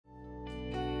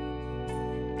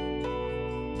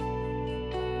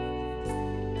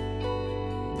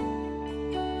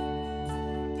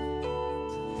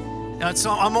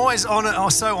I'm always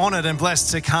so honoured and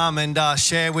blessed to come and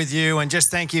share with you, and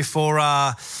just thank you for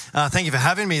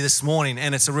having me this morning.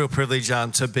 And it's a real privilege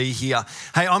to be here.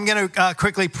 Hey, I'm going to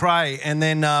quickly pray, and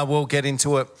then we'll get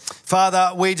into it.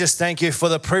 Father, we just thank you for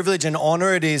the privilege and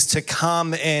honour it is to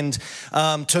come and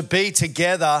to be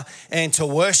together and to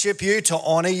worship you, to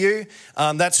honour you.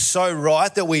 That's so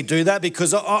right that we do that,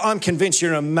 because I'm convinced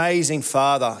you're an amazing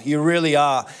Father. You really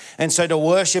are. And so to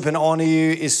worship and honour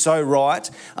you is so right.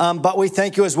 But we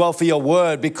thank you as well for your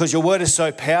word, because your word is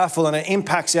so powerful and it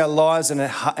impacts our lives and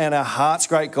our hearts,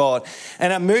 great God.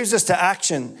 And it moves us to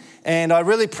action. And I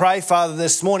really pray, Father,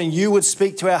 this morning you would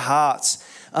speak to our hearts.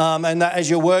 And that as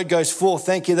your word goes forth,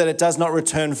 thank you that it does not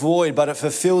return void, but it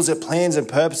fulfills its plans and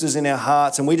purposes in our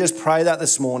hearts. And we just pray that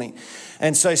this morning.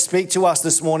 And so speak to us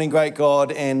this morning, great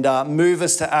God, and move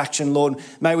us to action, Lord.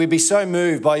 May we be so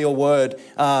moved by your word.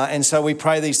 And so we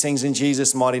pray these things in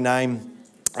Jesus' mighty name.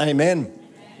 Amen.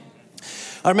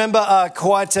 I remember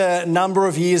quite a number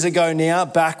of years ago now,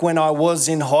 back when I was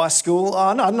in high school.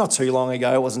 Oh, no, not too long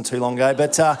ago. It wasn't too long ago.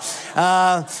 But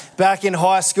back in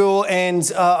high school,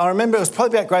 and I remember it was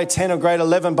probably about grade 10 or grade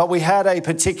 11, but we had a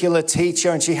particular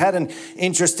teacher, and she had an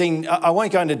interesting, I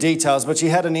won't go into details, but she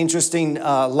had an interesting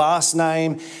last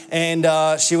name,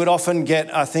 and she would often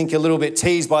get, I think, a little bit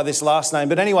teased by this last name.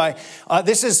 But anyway,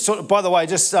 this is, sort of, by the way,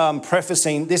 just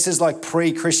prefacing, this is like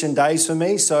pre-Christian days for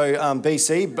me, so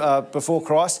BC, before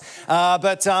Christ.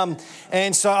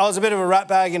 And so I was a bit of a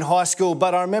ratbag in high school,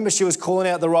 but I remember she was calling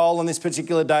out the roll on this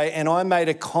particular day, and I made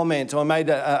a comment. I made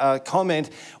a comment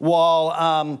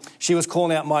while she was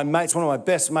calling out my mates, one of my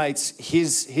best mates,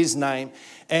 his name.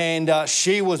 And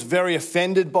she was very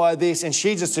offended by this, and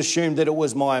she just assumed that it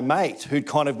was my mate who'd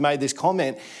kind of made this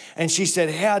comment. And she said,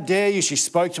 "How dare you?" She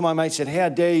spoke to my mate, said, "How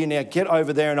dare you? Now get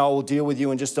over there and I will deal with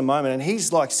you in just a moment." And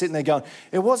he's like sitting there going,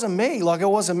 "It wasn't me. It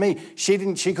wasn't me." She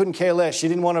couldn't care less. She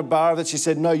didn't want to borrow it. She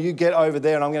said, "No, you get over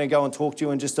there and I'm going to go and talk to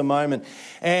you in just a moment."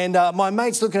 And my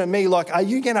mate's looking at me like, "Are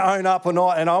you going to own up or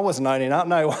not?" And I wasn't owning up,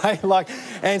 no way.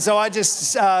 And so I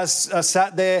just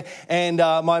sat there, and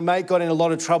my mate got in a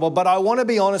lot of trouble. But I want to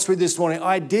be honest with you this morning,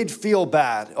 I did feel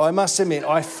bad. I must admit,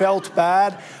 I felt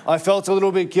bad. I felt a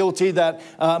little bit guilty that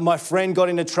my friend got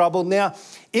into trouble. Now,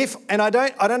 I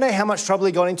don't know how much trouble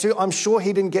he got into. I'm sure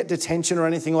he didn't get detention or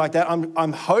anything like that.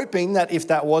 I'm hoping that if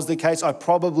that was the case, I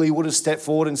probably would have stepped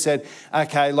forward and said,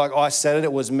 "Okay, like I said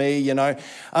it was me," you know.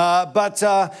 But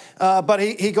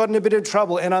he got in a bit of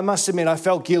trouble, and I must admit, I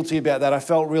felt guilty about that. I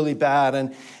felt really bad,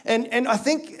 and I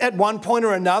think at one point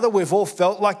or another, we've all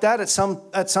felt like that at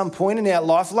some point in our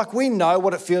life. Like, we know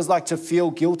what it feels like to feel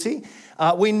guilty.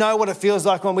 We know what it feels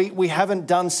like when we haven't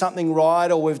done something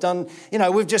right, or we've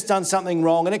just done something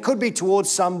wrong. And it could be towards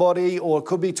somebody, or it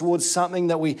could be towards something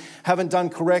that we haven't done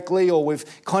correctly, or we've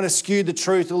kind of skewed the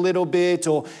truth a little bit,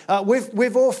 or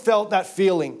we've all felt that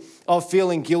feeling of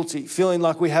feeling guilty, feeling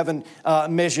like we haven't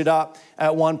measured up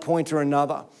at one point or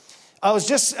another.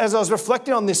 As I was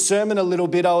reflecting on this sermon a little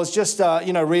bit, I was just,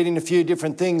 reading a few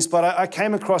different things, but I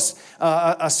came across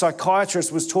a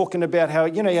psychiatrist was talking about how,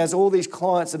 he has all these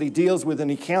clients that he deals with and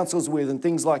he counsels with and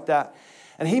things like that.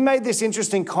 And he made this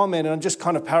interesting comment, and I'm just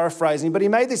kind of paraphrasing, but he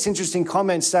made this interesting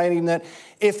comment saying that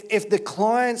if the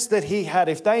clients that he had,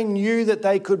 if they knew that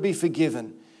they could be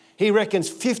forgiven, he reckons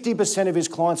 50% of his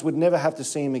clients would never have to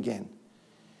see him again.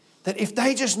 That if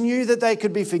they just knew that they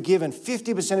could be forgiven,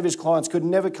 50% of his clients could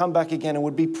never come back again and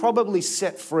would be probably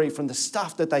set free from the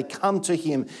stuff that they come to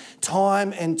him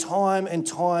time and time and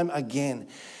time again.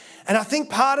 And I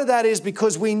think part of that is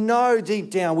because we know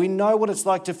deep down, we know what it's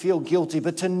like to feel guilty,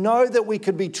 but to know that we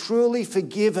could be truly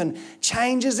forgiven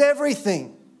changes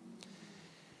everything.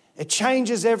 It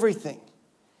changes everything.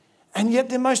 And yet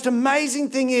the most amazing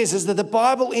thing is that the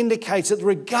Bible indicates that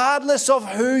regardless of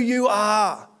who you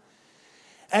are,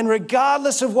 and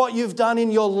regardless of what you've done in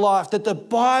your life, that the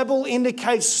Bible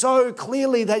indicates so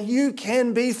clearly that you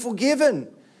can be forgiven.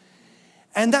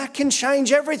 And that can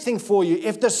change everything for you.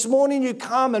 If this morning you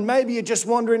come and maybe you're just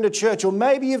wandering to church, or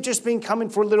maybe you've just been coming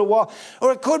for a little while,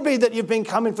 or it could be that you've been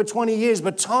coming for 20 years,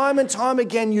 but time and time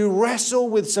again you wrestle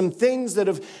with some things that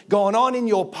have gone on in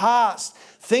your past,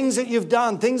 things that you've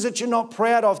done, things that you're not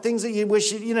proud of, things that you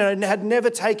wish had never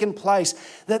taken place,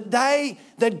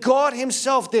 that God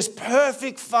himself, this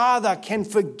perfect Father, can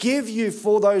forgive you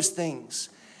for those things.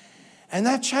 And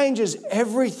that changes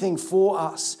everything for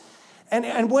us.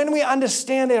 And when we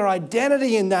understand our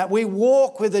identity in that, we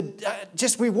walk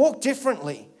we walk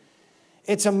differently.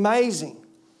 It's amazing,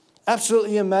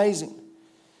 absolutely amazing.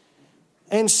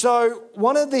 And so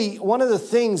one of the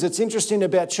things that's interesting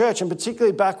about church, and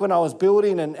particularly back when I was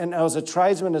building and I was a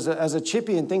tradesman as a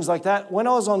chippy and things like that, when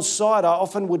I was on site, I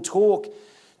often would talk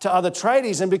to other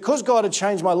tradies. And because God had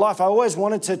changed my life, I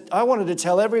wanted to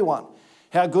tell everyone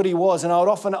how good he was. And I would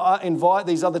often invite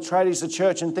these other tradies to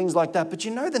church and things like that. But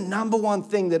you know, the number one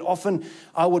thing that often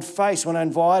I would face when I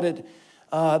invited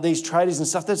these tradies and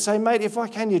stuff, they'd say, mate, if I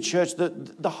came to your church,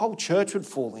 the whole church would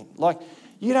fall in. Like,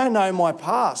 you don't know my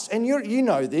past. And you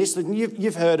know this, and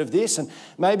you've heard of this. And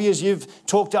maybe as you've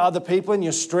talked to other people in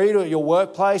your street or your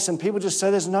workplace, and people just say,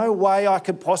 there's no way I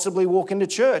could possibly walk into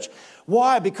church.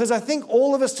 Why? Because I think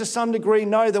all of us to some degree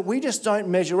know that we just don't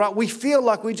measure up. We feel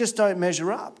like we just don't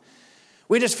measure up.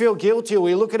 We just feel guilty.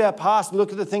 We look at our past, we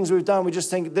look at the things we've done. We just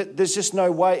think that there's just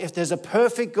no way. If there's a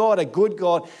perfect God, a good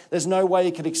God, there's no way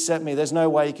he could accept me. There's no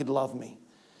way he could love me.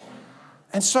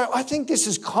 And so I think this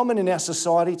is common in our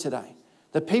society today,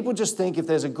 that people just think if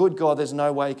there's a good God, there's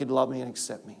no way he could love me and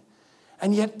accept me.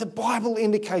 And yet the Bible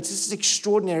indicates, this is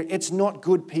extraordinary, it's not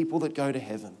good people that go to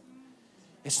heaven.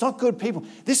 It's not good people.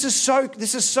 This is so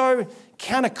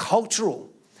countercultural.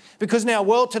 Because in our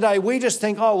world today, we just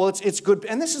think, oh, well, it's good.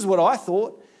 And this is what I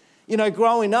thought. You know,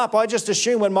 growing up, I just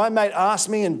assumed when my mate asked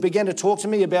me and began to talk to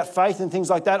me about faith and things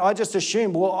like that, I just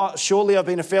assumed, well, surely I've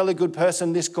been a fairly good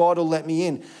person. This God will let me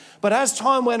in. But as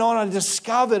time went on, I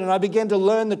discovered and I began to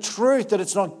learn the truth that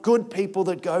it's not good people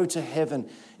that go to heaven.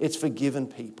 It's forgiven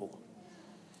people.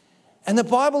 And the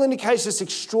Bible indicates this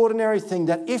extraordinary thing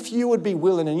that if you would be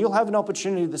willing, and you'll have an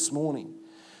opportunity this morning,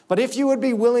 but if you would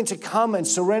be willing to come and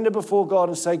surrender before God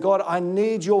and say, God, I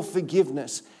need your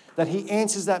forgiveness, that he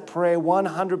answers that prayer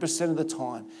 100% of the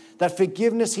time. That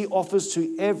forgiveness he offers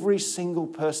to every single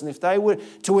person. If they were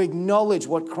to acknowledge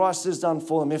what Christ has done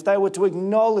for them, if they were to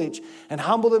acknowledge and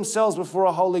humble themselves before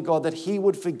a holy God, that he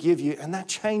would forgive you. And that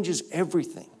changes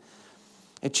everything.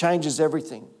 It changes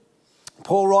everything.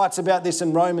 Paul writes about this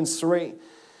in Romans 3.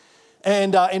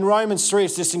 And in Romans 3,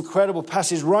 it's this incredible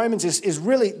passage. Romans is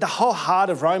really, the whole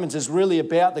heart of Romans is really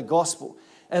about the gospel.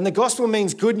 And the gospel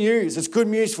means good news. It's good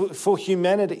news for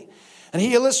humanity. And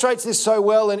he illustrates this so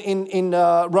well in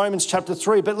Romans chapter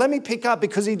 3. But let me pick up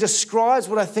because he describes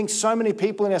what I think so many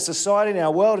people in our society, in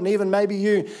our world, and even maybe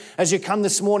you, as you come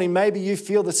this morning, maybe you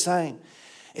feel the same.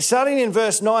 Starting in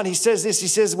verse 9, he says this. He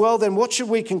says, well, then what should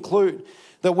we conclude?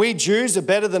 That we Jews are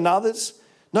better than others?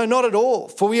 No, not at all.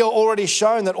 For we are already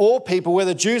shown that all people,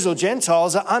 whether Jews or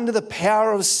Gentiles, are under the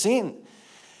power of sin.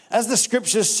 As the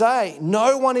scriptures say,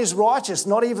 no one is righteous,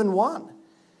 not even one.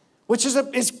 Which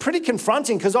is pretty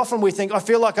confronting because often we think, I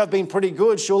feel like I've been pretty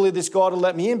good, surely this God will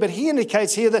let me in. But he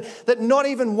indicates here that not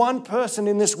even one person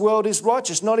in this world is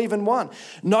righteous, not even one.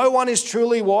 No one is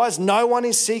truly wise, no one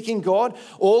is seeking God.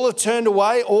 All have turned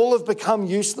away, all have become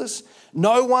useless.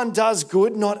 No one does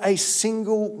good, not a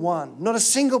single one, not a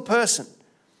single person.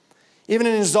 Even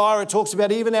in Isaiah, it talks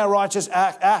about even our righteous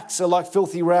acts are like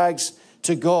filthy rags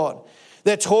to God.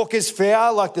 Their talk is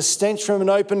foul, like the stench from an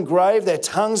open grave. Their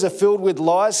tongues are filled with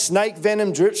lies. Snake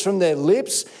venom drips from their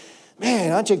lips.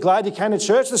 Man, aren't you glad you came to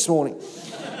church this morning?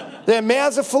 Their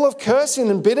mouths are full of cursing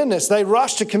and bitterness. They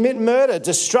rush to commit murder.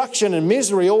 Destruction and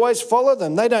misery always follow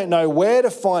them. They don't know where to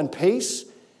find peace.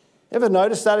 Ever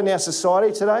noticed that in our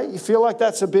society today? You feel like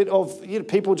that's a bit of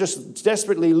people just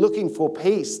desperately looking for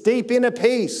peace, deep inner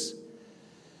peace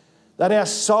that our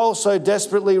soul so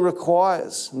desperately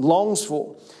requires and longs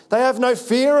for. They have no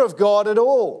fear of God at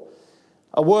all.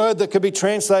 A word that could be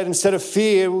translated instead of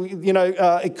fear,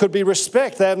 it could be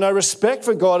respect. They have no respect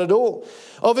for God at all.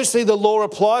 Obviously, the law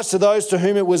applies to those to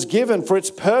whom it was given, for its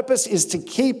purpose is to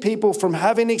keep people from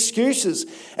having excuses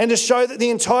and to show that the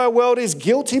entire world is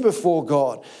guilty before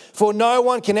God. For no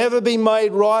one can ever be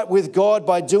made right with God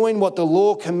by doing what the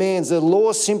law commands. The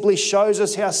law simply shows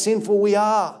us how sinful we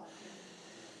are.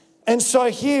 And so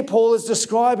here Paul is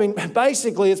describing,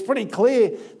 basically it's pretty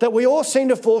clear that we all seem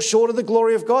to fall short of the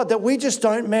glory of God, that we just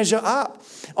don't measure up.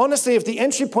 Honestly, if the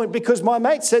entry point, because my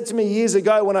mate said to me years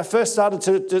ago when I first started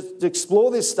to explore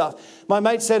this stuff, my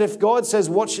mate said, if God says,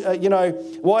 why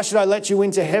should I let you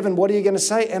into heaven? What are you going to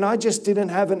say? And I just didn't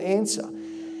have an answer.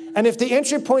 And if the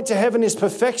entry point to heaven is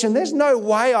perfection, there's no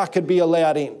way I could be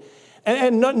allowed in.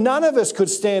 And none of us could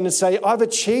stand and say, I've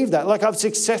achieved that, like I've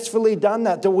successfully done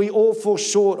that we all fall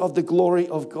short of the glory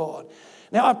of God.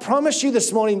 Now, I promise you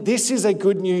this morning, this is a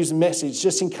good news message,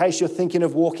 just in case you're thinking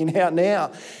of walking out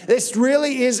now. This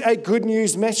really is a good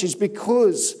news message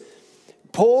because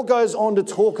Paul goes on to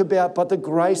talk about, but the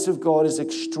grace of God is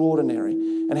extraordinary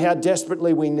and how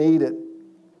desperately we need it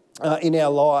in our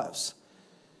lives.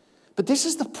 But this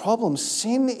is the problem.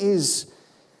 Sin is...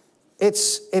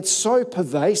 It's so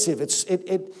pervasive. It's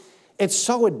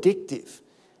so addictive,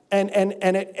 and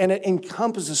it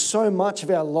encompasses so much of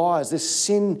our lives. This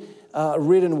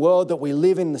sin-ridden world that we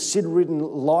live in, the sin-ridden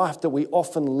life that we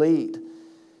often lead.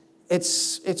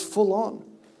 It's full on.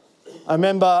 I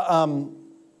remember,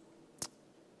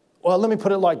 well, let me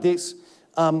put it like this.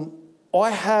 I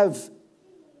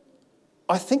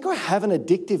think I have an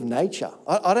addictive nature.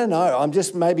 I don't know. I'm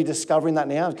just maybe discovering that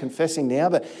now, I'm confessing now.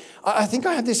 But I think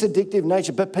I have this addictive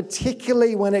nature, but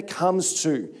particularly when it comes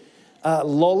to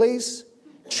lollies,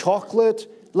 chocolate,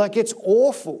 like it's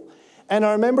awful. And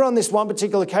I remember on this one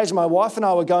particular occasion, my wife and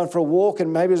I were going for a walk,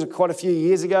 and maybe it was quite a few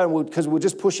years ago, because we were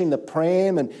just pushing the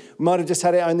pram, and we might have just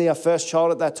had only our first child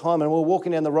at that time, and we were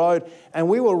walking down the road, and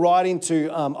we were right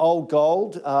into Old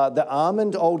Gold, the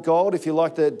almond Old Gold, if you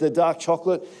like the dark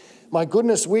chocolate. My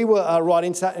goodness, we were right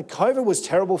into that. And COVID was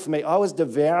terrible for me. I was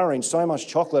devouring so much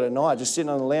chocolate at night, just sitting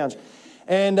on the lounge.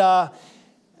 And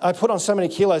I put on so many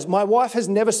kilos. My wife has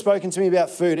never spoken to me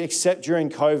about food except during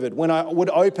COVID, when I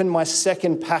would open my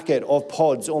second packet of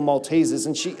pods or Maltesers.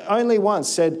 And she only once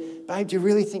said, "Babe, do you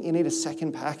really think you need a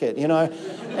second packet?" You know?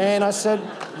 And I said,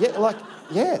 "Yeah, like,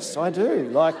 yes, I do."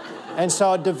 Like, and so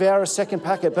I'd devour a second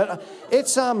packet. But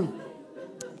it's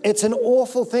an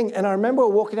awful thing. And I remember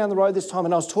walking down the road this time,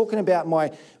 and I was talking about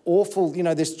my awful, you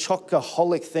know, this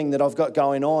chocoholic thing that I've got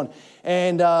going on.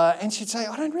 And she'd say,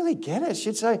 "I don't really get it."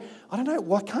 She'd say, "I don't know,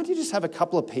 why can't you just have a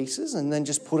couple of pieces and then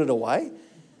just put it away?"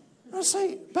 And I'd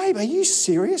say, "Babe, are you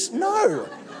serious?" No.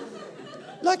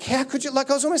 Like, how could you? Like,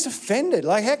 I was almost offended.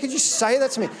 Like, how could you say that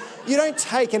to me? You don't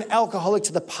take an alcoholic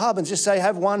to the pub and just say,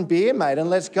 "Have one beer, mate, and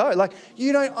let's go." Like,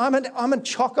 you don't. I'm a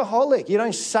chocoholic. You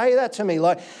don't say that to me.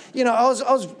 Like, you know, I was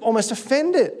almost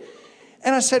offended.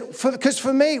 And I said, because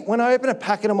for me, when I open a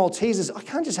packet of Maltesers, I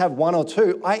can't just have one or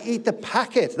two. I eat the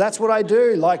packet. That's what I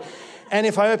do. Like, and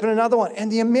if I open another one,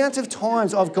 and the amount of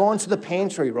times I've gone to the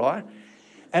pantry, right?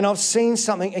 And I've seen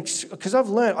something, because I've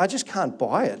learned I just can't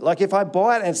buy it. Like, if I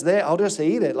buy it and it's there, I'll just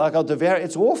eat it. Like, I'll devour it.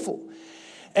 It's awful.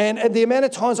 And the amount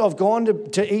of times I've gone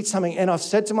to eat something and I've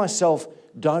said to myself,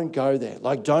 "Don't go there.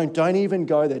 Like, don't even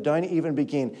go there. Don't even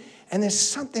begin." And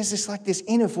there's this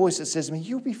inner voice that says to me,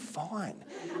 "You'll be fine.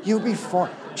 You'll be fine.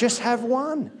 Just have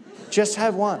one. Just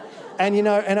have one." And, you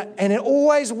know, and it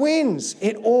always wins.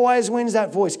 It always wins,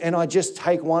 that voice. And I just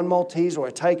take one Maltese, or I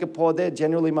take a pod. They're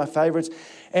generally my favourites.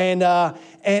 And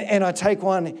I take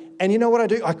one. And you know what I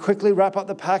do? I quickly wrap up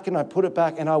the pack and I put it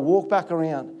back and I walk back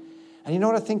around. And you know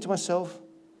what I think to myself?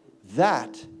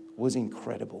 That was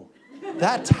incredible.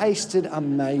 That tasted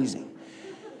amazing.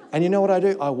 And you know what I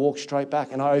do? I walk straight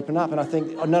back and I open up and I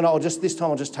think, "Oh, no, this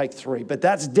time I'll just take 3. But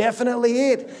that's definitely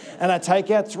it. And I take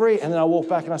out 3 and then I walk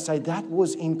back and I say, "That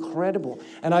was incredible."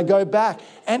 And I go back.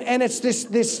 And it's this,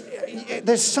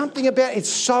 there's something about it. It's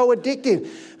so addictive.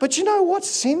 But you know what?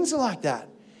 Sin's like that.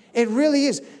 It really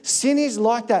is. Sin is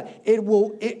like that. It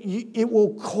will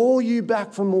call you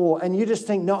back for more. And you just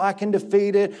think, "No, I can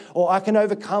defeat it, or I can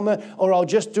overcome it, or I'll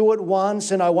just do it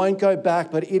once and I won't go back."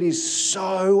 But it is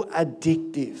so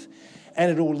addictive.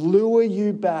 And it'll lure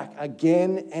you back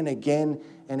again and again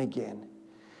and again.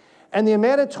 And the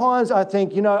amount of times I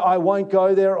think, you know, I won't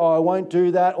go there, or I won't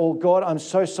do that, or "God, I'm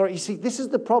so sorry." You see, this is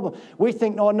the problem. We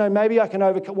think, "Oh, no, maybe I can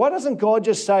overcome." Why doesn't God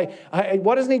just say,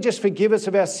 why doesn't he just forgive us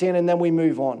of our sin and then we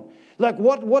move on? Like,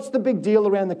 what's the big deal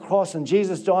around the cross and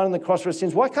Jesus dying on the cross for our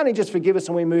sins? Why can't he just forgive us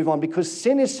and we move on? Because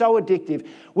sin is so addictive.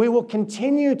 We will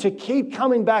continue to keep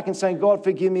coming back and saying, "God,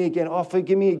 forgive me again. Oh,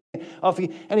 forgive me again. Oh,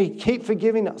 and he keep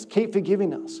forgiving us, keep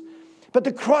forgiving us. But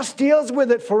the cross deals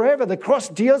with it forever. The cross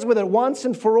deals with it once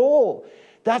and for all.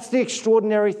 That's the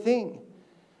extraordinary thing.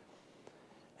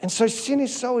 And so sin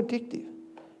is so addictive.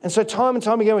 And so time and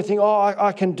time again we think, "Oh,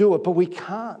 I can do it," but we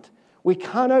can't. We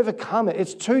can't overcome it.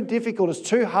 It's too difficult. It's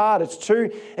too hard. It's too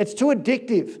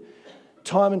addictive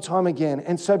time and time again.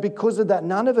 And so because of that,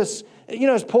 none of us, you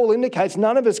know, as Paul indicates,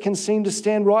 none of us can seem to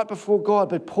stand right before God.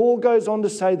 But Paul goes on to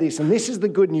say this, and this is the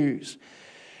good news.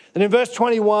 And in verse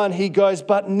 21, he goes,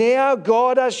 "But now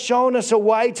God has shown us a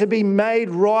way to be made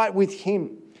right with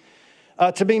him,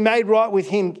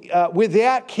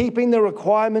 without keeping the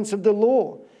requirements of the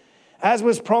law, as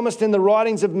was promised in the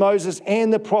writings of Moses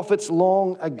and the prophets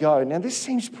long ago." Now, this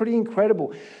seems pretty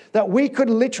incredible, that we could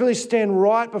literally stand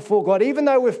right before God, even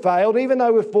though we've failed, even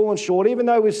though we've fallen short, even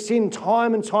though we've sinned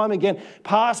time and time again,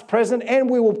 past, present, and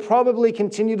we will probably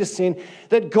continue to sin,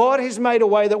 that God has made a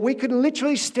way that we could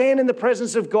literally stand in the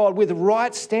presence of God with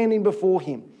right standing before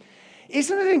him.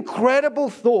 Isn't it an incredible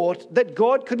thought that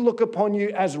God could look upon you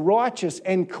as righteous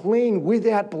and clean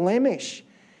without blemish?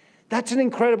 That's an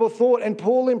incredible thought. And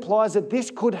Paul implies that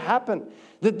this could happen,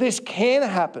 that this can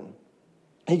happen.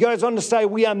 He goes on to say,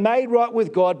 we are made right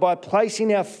with God by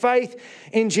placing our faith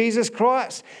in Jesus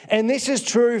Christ. And this is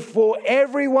true for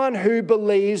everyone who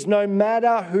believes, no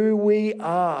matter who we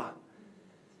are.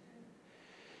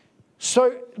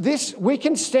 So we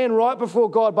can stand right before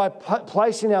God by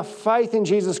placing our faith in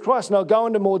Jesus Christ. And I'll go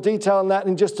into more detail on that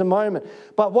in just a moment.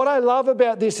 But what I love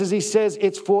about this is he says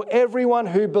it's for everyone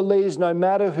who believes, no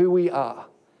matter who we are.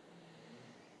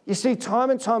 You see,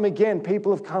 time and time again,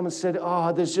 people have come and said,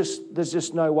 oh, there's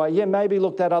just no way. Yeah, maybe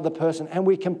look that other person. And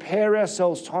we compare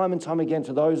ourselves time and time again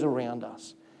to those around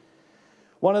us.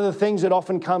 One of the things that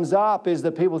often comes up is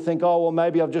that people think, oh, well,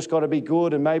 maybe I've just got to be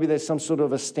good and maybe there's some sort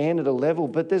of a standard, a level.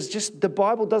 But the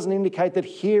Bible doesn't indicate that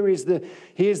here's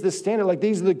the standard. Like,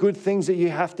 these are the good things that you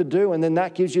have to do, and then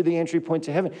that gives you the entry point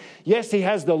to heaven. Yes, he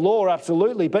has the law,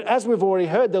 absolutely. But as we've already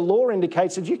heard, the law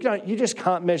indicates that you just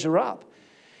can't measure up.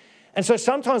 And so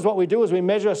sometimes what we do is we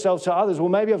measure ourselves to others. Well,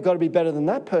 maybe I've got to be better than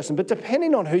that person. But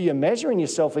depending on who you're measuring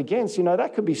yourself against,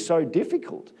 that could be so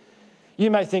difficult. You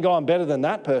may think, oh, I'm better than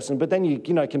that person, but then you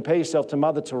compare yourself to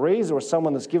Mother Teresa or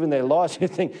someone that's given their lives. You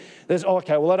think,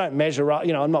 okay, well, I don't measure up.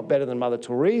 I'm not better than Mother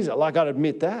Teresa. Like, I'd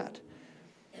admit that.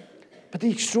 But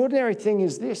the extraordinary thing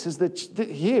is this, is that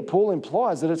here Paul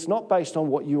implies that it's not based on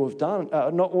what you have done,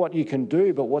 not what you can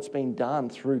do, but what's been done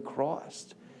through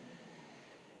Christ.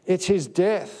 It's his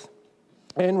death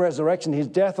and resurrection, his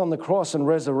death on the cross and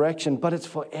resurrection, but it's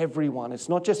for everyone. It's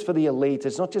not just for the elite.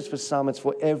 It's not just for some. It's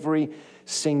for every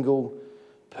single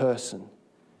person.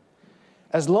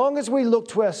 As long as we look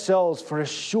to ourselves for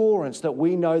assurance that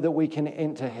we know that we can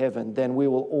enter heaven, then we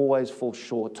will always fall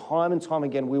short. Time and time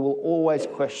again, we will always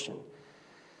question.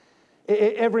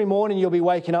 Every morning you'll be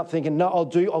waking up thinking, no,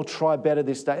 I'll try better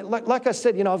this day. Like I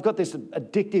said, I've got this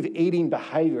addictive eating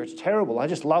behavior. It's terrible. I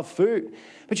just love food.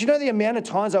 But the amount of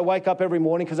times I wake up every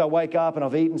morning because I wake up and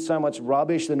I've eaten so much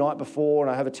rubbish the night before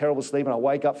and I have a terrible sleep and I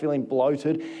wake up feeling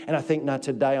bloated and I think, no,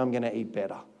 today I'm going to eat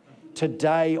better.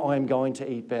 Today I'm going to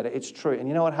eat better. It's true. And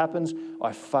you know what happens?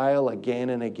 I fail again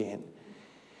and again.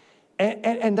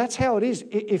 And that's how it is.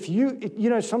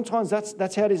 Sometimes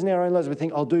that's how it is in our own lives. We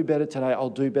think, I'll do better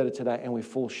today, and we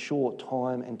fall short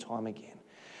time and time again.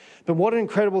 But what an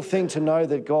incredible thing to know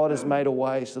that God has made a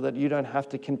way so that you don't have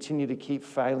to continue to keep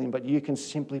failing, but you can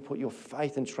simply put your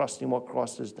faith and trust in what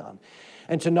Christ has done.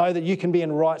 And to know that you can be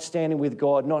in right standing with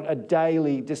God, not a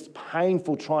daily, just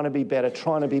painful trying to be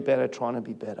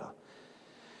better.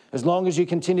 As long as you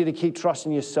continue to keep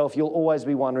trusting yourself, you'll always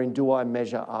be wondering, do I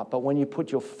measure up? But when you put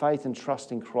your faith and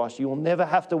trust in Christ, you will never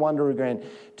have to wonder again,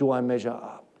 do I measure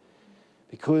up?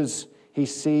 Because he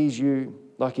sees you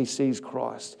like he sees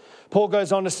Christ. Paul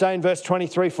goes on to say in verse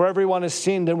 23, for everyone has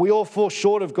sinned and we all fall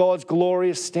short of God's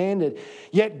glorious standard.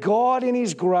 Yet God in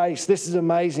his grace, this is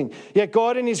amazing, yet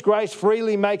God in his grace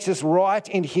freely makes us right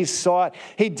in his sight.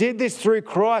 He did this through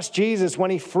Christ Jesus when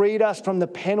he freed us from the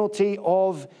penalty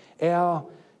of our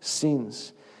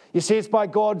sins. You see, it's by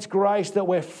God's grace that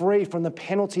we're free from the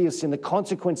penalty of sin, the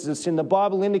consequences of sin. The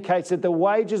Bible indicates that the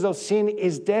wages of sin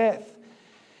is death.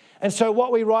 And so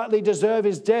what we rightly deserve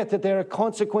is death, that there are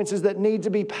consequences that need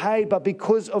to be paid, but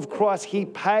because of Christ, he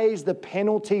pays the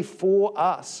penalty for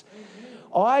us.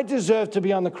 I deserve to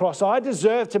be on the cross. I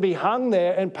deserve to be hung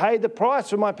there and pay the price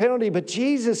for my penalty. But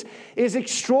Jesus is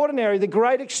extraordinary. The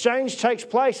great exchange takes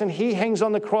place and he hangs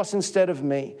on the cross instead of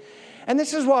me. And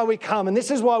this is why we come and this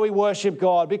is why we worship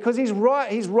God, because he's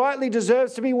right. He rightly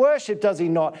deserves to be worshipped, does he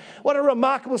not? What a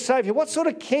remarkable Savior. What sort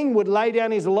of king would lay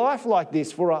down his life like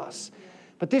this for us?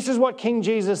 But this is what King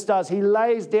Jesus does. He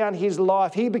lays down his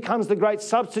life. He becomes the great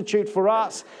substitute for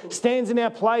us, stands in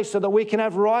our place so that we can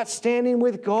have right standing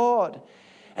with God.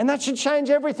 And that should change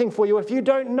everything for you. If you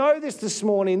don't know this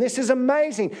morning, this is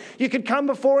amazing. You could come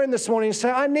before him this morning and say,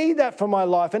 I need that for my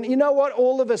life. And you know what?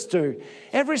 All of us do.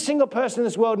 Every single person in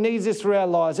this world needs this for our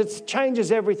lives. It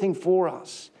changes everything for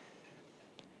us.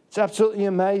 It's absolutely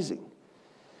amazing.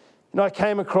 I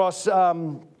came across,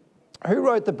 who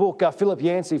wrote the book? Philip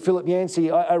Yancey. Philip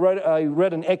Yancey, I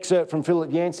read an excerpt from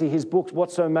Philip Yancey, his book,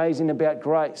 What's So Amazing About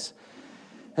Grace.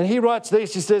 And he writes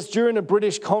this, he says, during a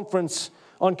British conference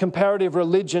on comparative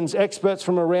religions, experts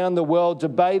from around the world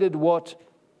debated what,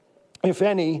 if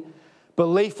any,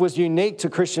 belief was unique to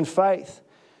Christian faith.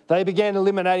 They began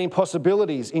eliminating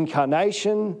possibilities.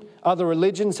 Incarnation, other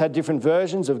religions had different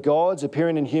versions of gods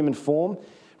appearing in human form.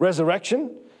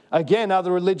 Resurrection, again,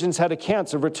 other religions had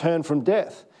accounts of return from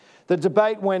death. The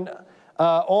debate went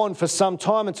on for some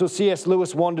time until C.S.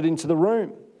 Lewis wandered into the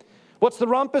room. What's the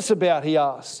rumpus about, he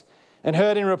asked, and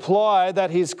heard in reply that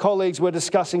his colleagues were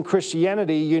discussing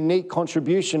Christianity's unique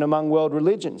contribution among world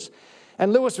religions.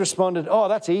 And Lewis responded, oh,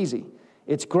 that's easy.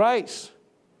 It's grace.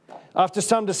 After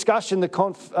some discussion, the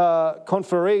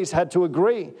conferees had to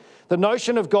agree. The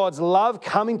notion of God's love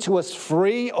coming to us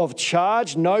free of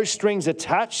charge, no strings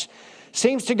attached,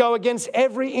 seems to go against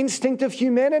every instinct of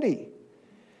humanity.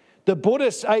 the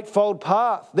Buddhist Eightfold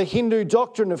Path, the Hindu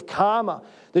doctrine of karma,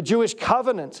 the Jewish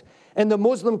covenant, and the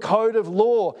Muslim code of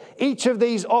law. Each of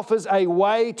these offers a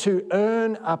way to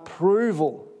earn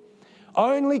approval.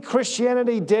 Only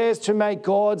Christianity dares to make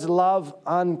God's love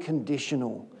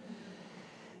unconditional.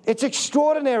 It's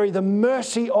extraordinary, the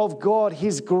mercy of God.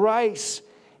 His grace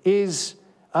is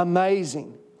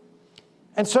amazing.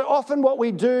 And so often what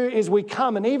we do is we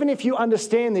come, and even if you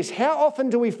understand this, how often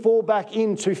do we fall back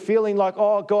into feeling like,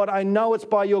 oh God, I know it's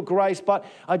by your grace, but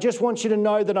I just want you to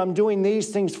know that I'm doing these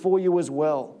things for you as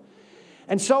well.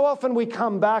 And so often we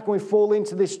come back and we fall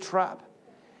into this trap.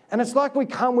 And it's like we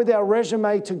come with our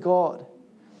resume to God.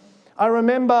 I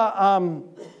remember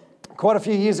quite a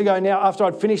few years ago now, after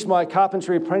I'd finished my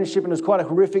carpentry apprenticeship, and it was quite a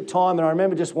horrific time, and I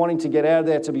remember just wanting to get out of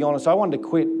there, to be honest. I wanted to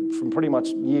quit from pretty much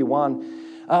year one.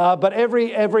 But every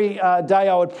day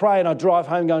I would pray and I'd drive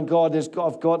home going, God, there's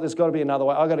got to be another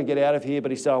way. I've got to get out of here.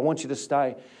 But he said, I want you to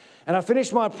stay. And I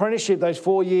finished my apprenticeship those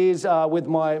 4 years with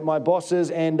my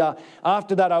bosses. And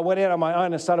after that, I went out on my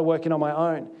own and started working on my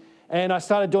own. And I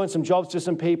started doing some jobs for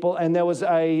some people. And there was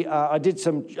I did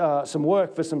some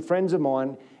work for some friends of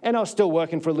mine. And I was still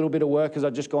working for a little bit of work because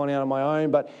I'd just gone out on my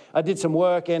own. But I did some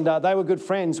work, and they were good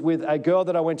friends with a girl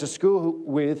that I went to school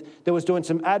with that was doing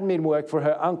some admin work for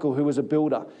her uncle, who was a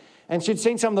builder. And she'd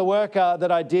seen some of the work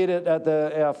that I did at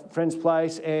our friend's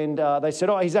place, and they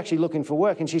said, oh, he's actually looking for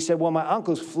work. And she said, well, my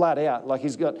uncle's flat out. Like,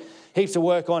 he's got heaps of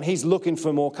work on. He's looking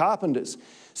for more carpenters.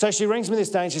 So she rings me this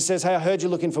day and she says, hey, I heard you're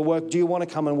looking for work. Do you want to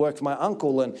come and work for my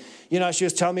uncle? And, you know, she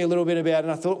was telling me a little bit about it.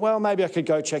 And I thought, well, maybe I could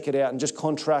go check it out and just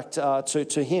contract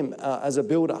to him as a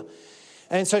builder.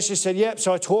 And so she said, yep.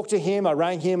 So I talked to him, I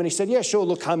rang him, and he said, yeah, sure,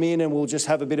 look, come in and we'll just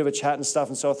have a bit of a chat and stuff.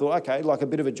 And so I thought, okay, like a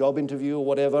bit of a job interview or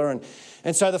whatever.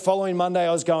 And so the following Monday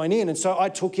I was going in. And so I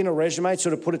took in a resume,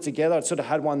 sort of put it together. I sort of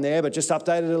had one there, but just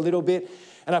updated it a little bit.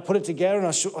 And I put it together, and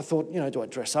I thought, you know, do I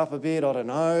dress up a bit? I don't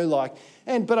know.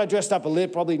 But I dressed up a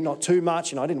little, probably not too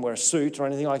much. You know, I didn't wear a suit or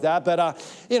anything like that. But,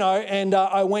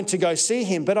 I went to go see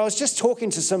him. But I was just talking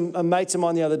to some mates of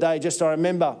mine the other day. I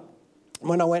remember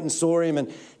when I went and saw him,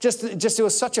 and just it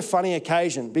was such a funny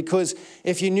occasion, because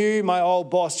if you knew my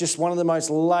old boss, just one of the most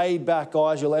laid-back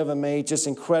guys you'll ever meet, just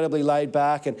incredibly laid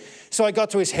back. And so I got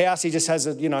to his house. He just has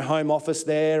a home office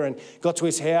there, and got to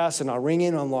his house, and I ring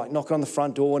him. I'm like knocking on the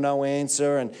front door, no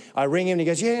answer, and I ring him, and he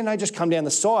goes, yeah, no, just come down the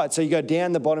side. So you go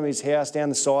down the bottom of his house, down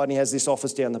the side, and he has this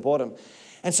office down the bottom.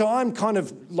 And so I'm kind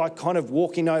of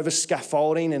walking over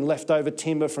scaffolding and leftover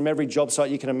timber from every job site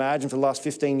you can imagine for the last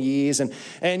 15 years. And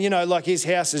his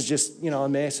house is just, a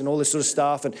mess and all this sort of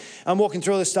stuff. And I'm walking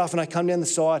through all this stuff, and I come down the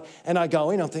side and I go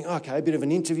in. I'm thinking, okay, a bit of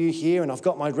an interview here, and I've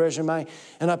got my resume,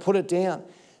 and I put it down.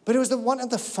 But it was one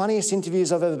of the funniest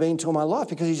interviews I've ever been to in my life,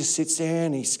 because he just sits there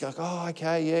and he's like, oh,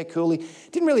 okay, yeah, cool. He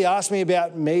didn't really ask me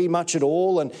about me much at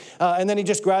all. And then he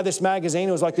just grabbed this magazine.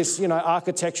 It was like this,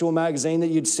 architectural magazine that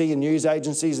you'd see in news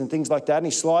agencies and things like that. And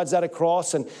he slides that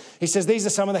across, and he says, these are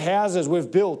some of the houses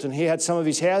we've built. And he had some of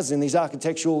his houses in these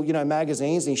architectural,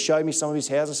 magazines. And he showed me some of his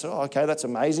houses. I said, oh, okay, that's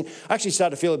amazing. I actually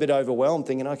started to feel a bit overwhelmed,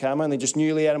 thinking, okay, I'm only just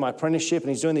newly out of my apprenticeship, and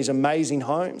he's doing these amazing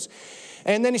homes.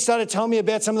 And then he started telling me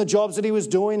about some of the jobs that he was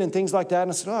doing and things like that.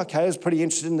 And I said, oh, okay, I was pretty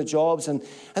interested in the jobs. And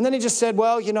then he just said,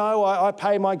 well, I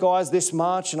pay my guys this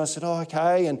much. And I said, oh,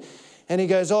 okay. And he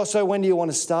goes, oh, so when do you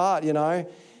want to start, And I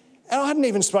hadn't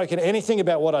even spoken anything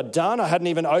about what I'd done. I hadn't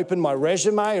even opened my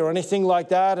resume or anything like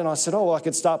that. And I said, oh, well, I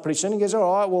could start pretty soon. He goes,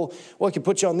 all right, well, we could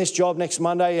put you on this job next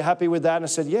Monday. You happy with that? And I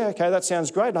said, yeah, okay, that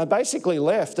sounds great. And I basically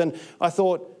left, and I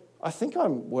thought, I think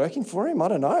I'm working for him. I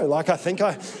don't know. I think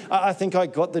I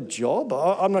got the job.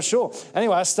 I'm not sure.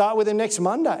 Anyway, I start with him next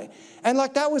Monday. And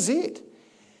that was it.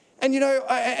 And,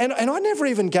 I never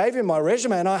even gave him my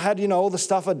resume. And I had, all the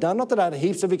stuff I'd done. Not that I had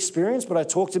heaps of experience, but I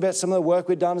talked about some of the work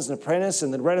we'd done as an apprentice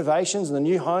and the renovations and the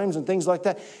new homes and things like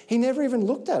that. He never even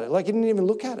looked at it. He didn't even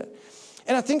look at it.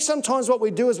 And I think sometimes what we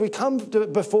do is we come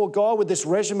before God with this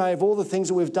resume of all the things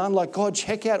that we've done. Like, God,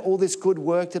 check out all this good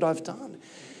work that I've done.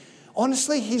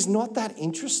 Honestly, he's not that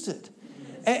interested.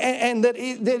 And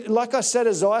that, like I said,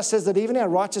 Isaiah says that even our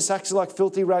righteous acts are like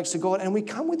filthy rags to God. And we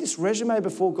come with this resume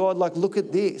before God, like, look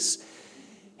at this.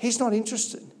 He's not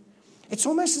interested. It's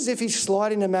almost as if he's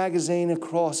sliding a magazine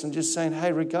across and just saying, hey,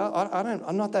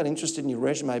 I'm not that interested in your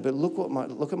resume, but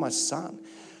look at my son.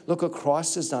 Look what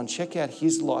Christ has done. Check out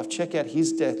his life. Check out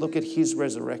his death. Look at his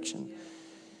resurrection.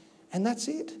 And that's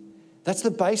it. That's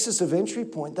the basis of entry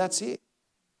point. That's it.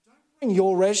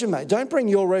 Your resume. Don't bring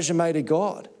your resume to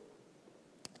God.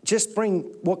 Just bring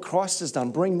what Christ has done.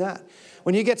 Bring that.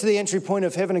 When you get to the entry point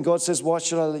of heaven and God says, why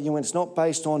should I let you in? It's not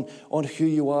based on who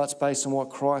you are. It's based on what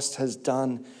Christ has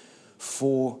done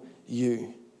for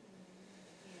you.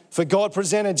 For God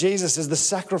presented Jesus as the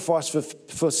sacrifice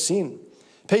for sin.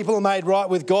 People are made right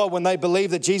with God when they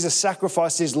believe that Jesus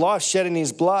sacrificed his life, shedding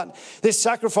his blood. This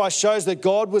sacrifice shows that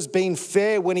God was being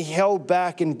fair when he held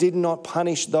back and did not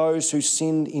punish those who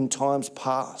sinned in times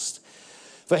past.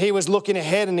 For he was looking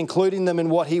ahead and including them in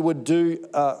what he would do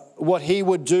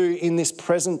in this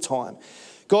present time.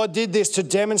 God did this to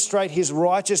demonstrate his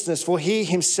righteousness, for he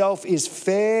himself is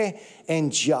fair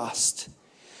and just.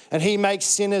 And he makes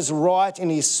sinners right in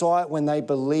his sight when they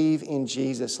believe in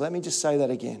Jesus. Let me just say that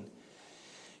again.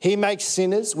 He makes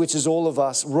sinners, which is all of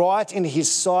us, right in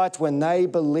his sight when they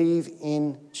believe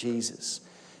in Jesus.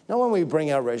 Not when we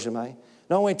bring our resume.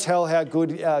 Not when we tell how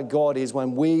good God is,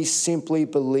 when we simply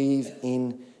believe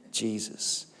in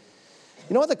Jesus.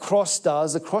 You know what the cross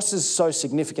does? The cross is so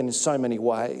significant in so many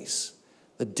ways.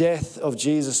 The death of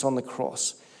Jesus on the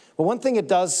cross. But one thing it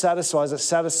does satisfy is it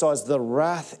satisfies the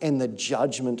wrath and the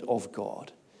judgment of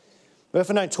God. We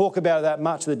often don't talk about it that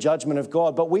much, the judgment of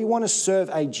God, but we want to serve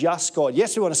a just God.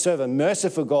 Yes, we want to serve a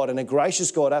merciful God and a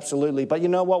gracious God, absolutely. But you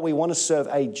know what? We want to serve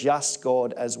a just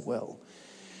God as well.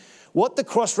 What the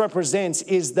cross represents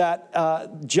is that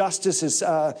the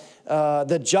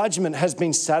judgment has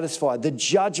been satisfied. The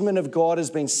judgment of God has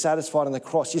been satisfied on the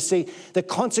cross. You see, the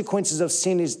consequences of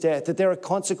sin is death, that there are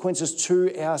consequences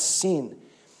to our sin.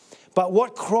 But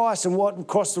what Christ and what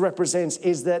cross represents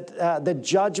is that the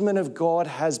judgment of God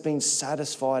has been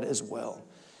satisfied as well,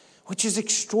 which is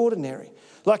extraordinary.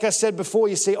 Like I said before,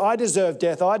 you see, I deserve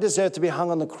death. I deserve to be hung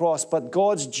on the cross, but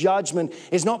God's judgment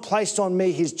is not placed on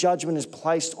me. His judgment is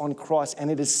placed on Christ,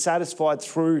 and it is satisfied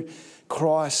through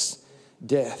Christ's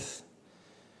death.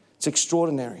 It's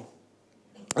extraordinary.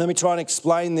 Let me try and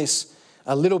explain this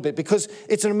a little bit, because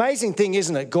it's an amazing thing,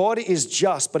 isn't it? God is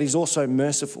just, but he's also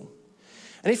merciful.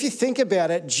 And if you think about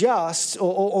it, just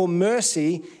or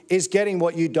mercy is getting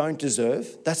what you don't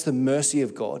deserve. That's the mercy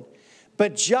of God.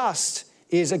 But just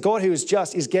is a God who is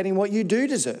just is getting what you do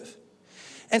deserve.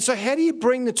 And so how do you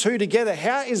bring the two together?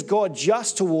 How is God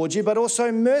just towards you, but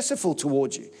also merciful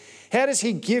towards you? How does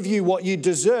he give you what you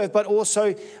deserve, but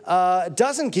also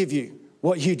doesn't give you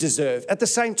what you deserve at the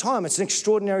same time? It's an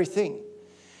extraordinary thing.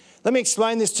 Let me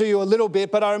explain this to you a little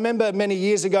bit, but I remember many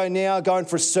years ago now going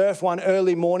for a surf one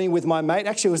early morning with my mate.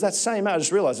 Actually, it was that same mate. I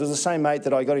just realised it was the same mate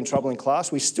that I got in trouble in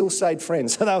class. We still stayed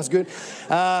friends, so that was good.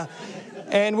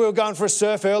 And we were going for a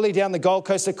surf early down the Gold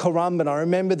Coast at Currumbin. I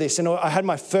remember this, and I had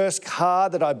my first car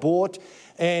that I bought,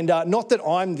 and not that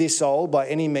I'm this old by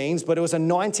any means, but it was a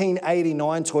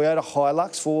 1989 Toyota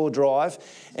Hilux four-wheel drive,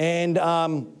 and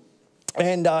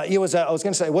it was I was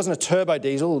going to say it wasn't a turbo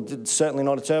diesel, certainly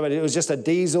not a turbo. It was just a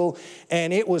diesel,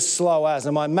 and it was slow as.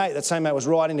 And my mate, that same mate, was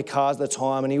riding the cars at the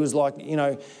time, and he was like, you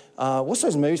know, what's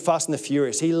those movies? Fast and the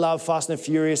Furious. He loved Fast and the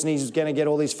Furious, and he's going to get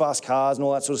all these fast cars and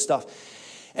all that sort of stuff.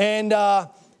 And how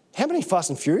many Fast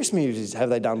and Furious movies have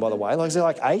they done, by the way? Like, is there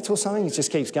like 8 or something? It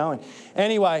just keeps going.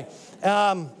 Anyway,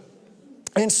 and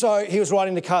so he was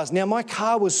riding the cars. Now, my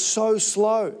car was so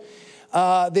slow.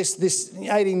 This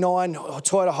 89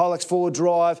 Toyota Hilux four-wheel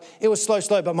drive, it was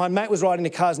slow, but my mate was riding the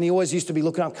cars, and he always used to be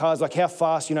looking up cars, like how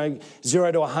fast,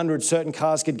 0 to 100 certain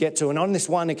cars could get to. And on this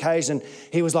one occasion,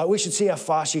 he was like, we should see how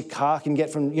fast your car can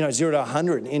get from 0 to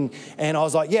 100. And I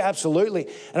was like, yeah, absolutely.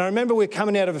 And I remember we were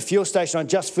coming out of a fuel station. I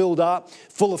just filled up,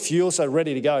 full of fuel, so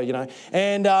ready to go,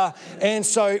 And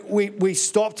so we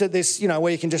stopped at this,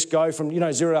 where you can just go from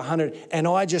 0 to 100, and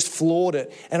I just floored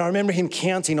it. And I remember him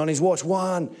counting on his watch,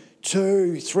 1,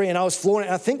 2, 3, and I was flooring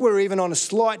it. I think we were even on a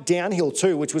slight downhill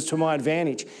too, which was to my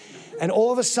advantage. And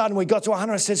all of a sudden we got to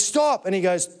 100. I said, stop. And he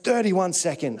goes, 31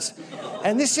 seconds.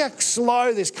 And this is how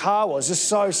slow this car was, just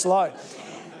so slow.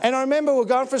 And I remember we were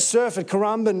going for a surf at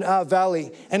Currumbin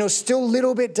Valley, and it was still a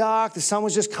little bit dark. The sun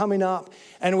was just coming up.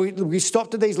 And we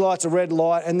stopped at these lights, a red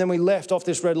light, and then we left off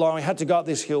this red light. We had to go up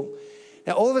this hill.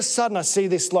 Now, all of a sudden I see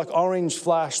this like orange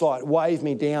flashlight wave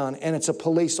me down, and it's a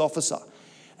police officer.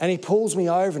 And he pulls me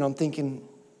over, and I'm thinking,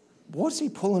 what's he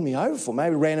pulling me over for?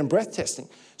 Maybe random breath testing.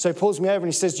 So he pulls me over and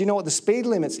he says, do you know what the speed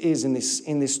limits is in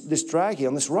this drag here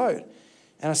on this road?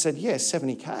 And I said, yeah,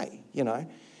 70K,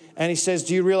 And he says,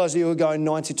 do you realise that you were going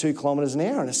 92 kilometres an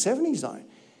hour in a 70 zone?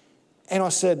 And I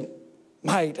said,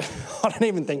 mate, I don't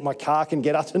even think my car can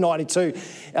get up to 92.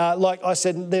 I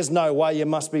said, there's no way, you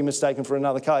must be mistaken for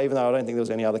another car, even though I don't think there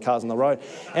was any other cars on the road.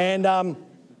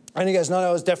 And he goes, no,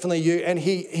 it was definitely you. And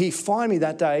he fined me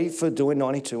that day for doing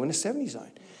 92 in a 70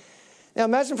 zone. Now,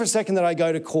 imagine for a second that I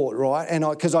go to court, right? And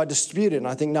because I dispute it, and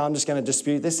I think, no, I'm just going to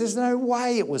dispute this. There's no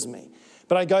way it was me.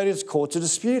 But I go to court to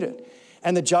dispute it.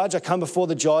 and I come before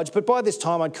the judge, but by this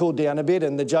time I'd cooled down a bit,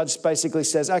 and the judge basically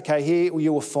says, okay, here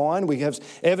you were fined. We have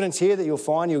evidence here that you're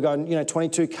fined. You're going,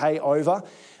 22K over,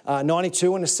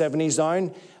 92 in the 70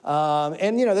 zone.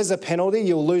 And there's a penalty.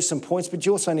 You'll lose some points, but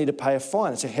you also need to pay a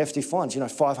fine. It's a hefty fine,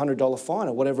 $500 fine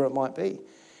or whatever it might be.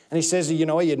 And he says,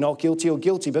 you're not guilty or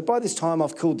guilty. But by this time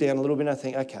I've cooled down a little bit, and I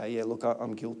think, okay, yeah, look,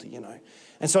 I'm guilty,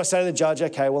 And so I say to the judge,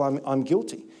 okay, well, I'm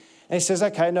guilty. And he says,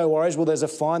 okay, no worries. Well, there's a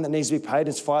fine that needs to be paid.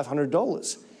 It's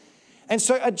 $500. And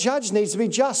so a judge needs to be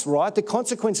just, right? The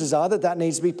consequences are that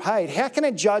needs to be paid. How can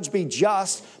a judge be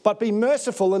just but be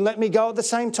merciful and let me go at the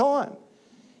same time?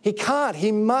 He can't.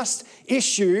 He must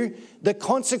issue the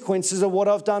consequences of what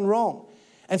I've done wrong.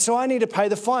 And so I need to pay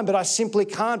the fine, but I simply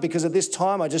can't because at this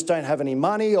time I just don't have any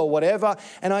money or whatever.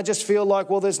 And I just feel like,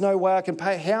 well, there's no way I can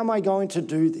pay. How am I going to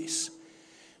do this?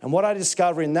 And what I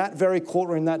discover in that very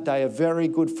courtroom that day, a very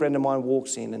good friend of mine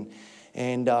walks in.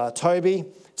 And Toby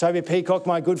Peacock,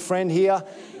 my good friend here,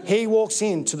 he walks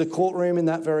into the courtroom in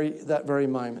that very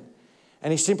moment.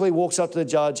 And he simply walks up to the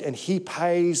judge and he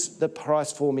pays the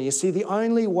price for me. You see, the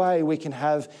only way we can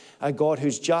have a God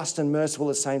who's just and merciful at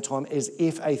the same time is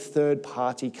if a third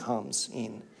party comes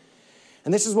in.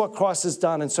 And this is what Christ has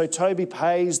done. And so Toby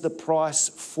pays the price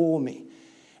for me.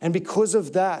 And because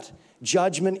of that,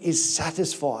 judgment is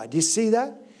satisfied. Do you see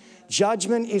that?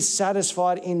 Judgment is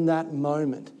satisfied in that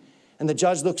moment. And the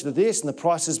judge looks at this and the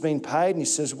price has been paid and he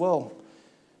says, well,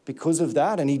 because of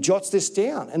that, and he jots this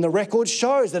down, and the record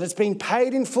shows that it's been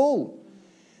paid in full.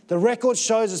 The record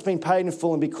shows it's been paid in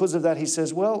full, and because of that, he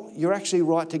says, well, you're actually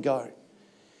right to go.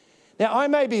 Now, I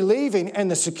may be leaving, and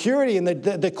the security in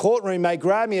the courtroom may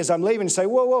grab me as I'm leaving and say,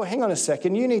 whoa, hang on a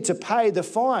second, you need to pay the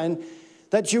fine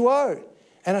that you owe.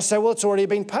 And I say, well, it's already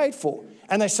been paid for.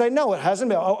 And they say, no, it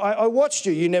hasn't. I watched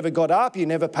you. You never got up, you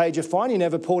never paid your fine, you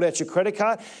never pulled out your credit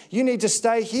card. You need to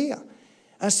stay here.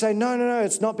 I say, no,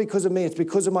 it's not because of me. It's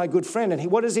because of my good friend. And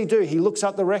what does he do? He looks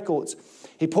up the records.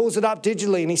 He pulls it up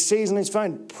digitally and he sees on his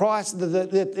phone, price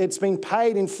that it's been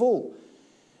paid in full.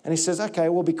 And he says, okay,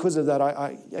 well, because of that,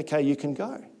 okay, you can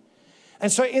go.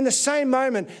 And so in the same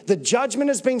moment, the judgment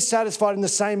has been satisfied. In the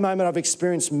same moment, I've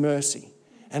experienced mercy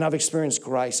and I've experienced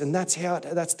grace. And that's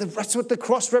what the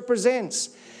cross represents.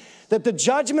 That the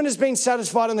judgment has been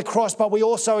satisfied on the cross, but we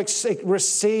also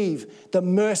receive the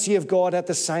mercy of God at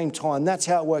the same time. That's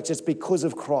how it works. It's because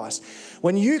of Christ.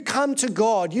 When you come to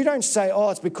God, you don't say, oh,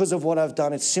 it's because of what I've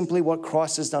done. It's simply what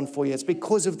Christ has done for you. It's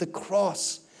because of the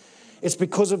cross. It's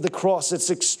because of the cross. It's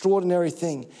an extraordinary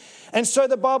thing. And so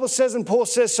the Bible says, and Paul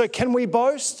says, so can we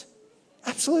boast?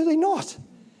 Absolutely not.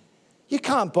 You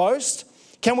can't boast.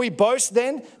 Can we boast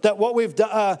then that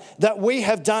that we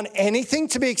have done anything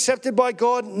to be accepted by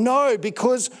God? No,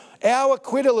 because our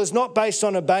acquittal is not based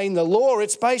on obeying the law.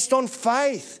 It's based on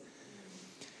faith.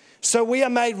 So we are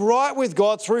made right with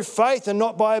God through faith and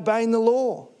not by obeying the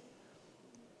law.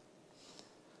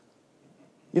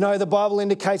 The Bible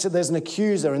indicates that there's an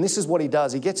accuser, and this is what he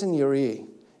does. He gets in your ear.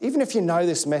 Even if you know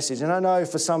this message, and I know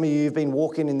for some of you, you've been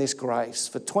walking in this grace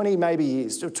for 20 maybe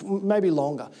years, maybe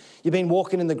longer. You've been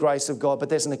walking in the grace of God, but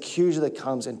there's an accuser that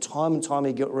comes and time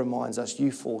he reminds us,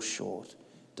 you fall short,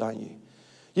 don't you?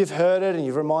 You've heard it and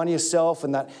you've reminded yourself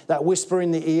and that whisper in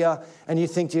the ear, and you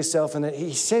think to yourself, and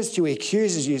he says to you, he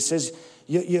accuses you, he says,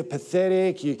 you're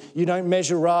pathetic, you don't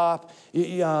measure up,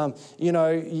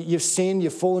 you've sinned,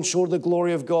 you've fallen short of the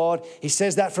glory of God. He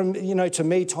says that from, to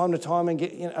me time to time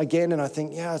again, and I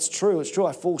think, yeah, it's true,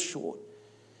 I fall short.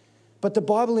 But the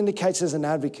Bible indicates there's an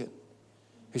advocate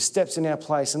who steps in our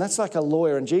place, and that's like a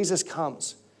lawyer, and Jesus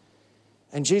comes,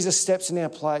 and Jesus steps in our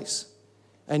place.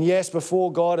 And yes,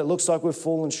 before God, it looks like we've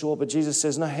fallen short, but Jesus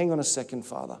says, no, hang on a second,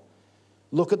 Father.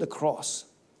 Look at the cross.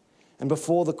 And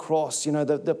before the cross,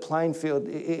 the playing field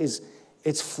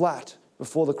it's flat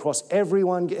before the cross.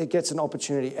 Everyone gets an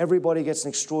opportunity. Everybody gets an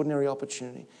extraordinary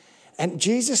opportunity. And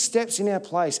Jesus steps in our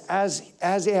place as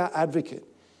our advocate.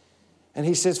 And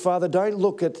he says, Father, don't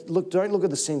look at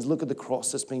the sins, look at the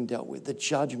cross that's been dealt with. The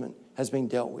judgment has been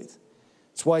dealt with.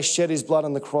 That's why he shed his blood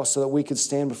on the cross so that we could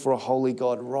stand before a holy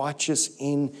God, righteous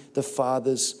in the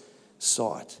Father's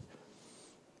sight.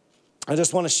 I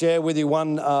just want to share with you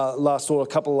one last thought,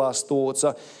 a couple of last thoughts.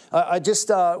 I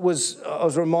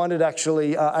was reminded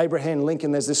actually, Abraham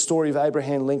Lincoln, there's this story of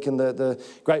Abraham Lincoln, the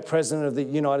great president of the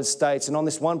United States. And on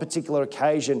this one particular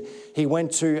occasion, he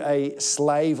went to a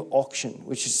slave auction,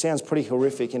 which sounds pretty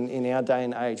horrific in our day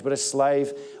and age, but a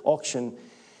slave auction.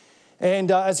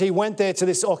 And as he went there to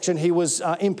this auction, he was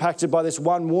impacted by this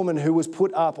one woman who was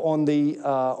put up on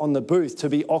the booth to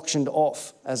be auctioned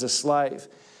off as a slave.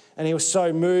 And he was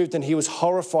so moved and he was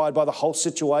horrified by the whole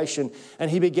situation.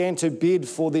 And he began to bid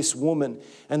for this woman.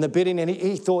 And the bidding, and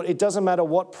he thought, it doesn't matter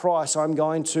what price, I'm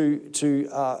going to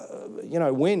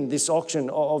win this auction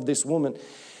of this woman.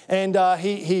 And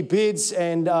he bids,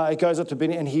 and it goes up to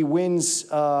bidding, and he wins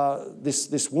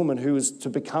this woman who is to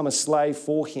become a slave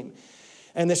for him.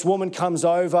 And this woman comes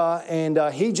over, and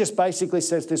he just basically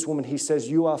says to this woman, he says,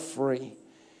 "You are free."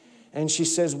 And she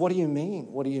says, "What do you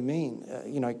mean? What do you mean?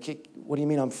 What do you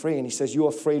mean I'm free?" And he says, "You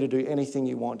are free to do anything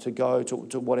you want, to go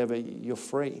to whatever. You're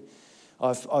free.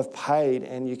 I've paid,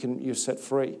 and you're set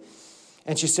free."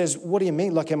 And she says, "What do you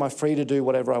mean? Like, am I free to do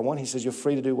whatever I want?" He says, "You're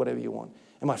free to do whatever you want."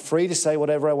 "Am I free to say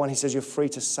whatever I want?" He says, "You're free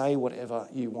to say whatever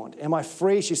you want." "Am I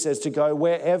free," she says, "to go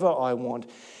wherever I want?"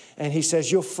 And he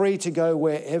says, "You're free to go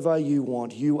wherever you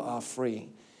want. You are free."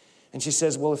 And she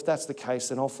says, "Well, if that's the case,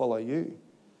 then I'll follow you."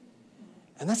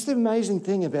 And that's the amazing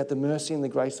thing about the mercy and the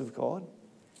grace of God.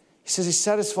 He says he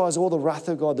satisfies all the wrath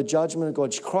of God, the judgment of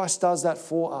God. Christ does that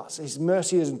for us. His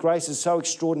mercy and grace is so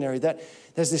extraordinary that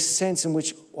there's this sense in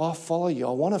which, well, I'll follow you.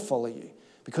 I want to follow you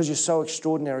because you're so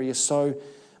extraordinary. You're so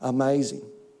amazing.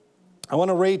 I want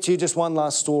to read to you just one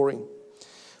last story.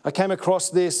 I came across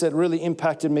this that really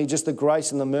impacted me, just the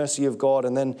grace and the mercy of God,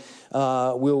 and then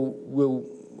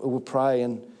we'll pray.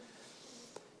 And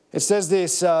it says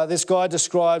this guy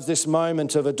describes this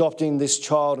moment of adopting this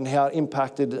child and how it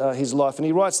impacted his life. And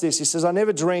he writes this, he says, "I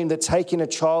never dreamed that taking a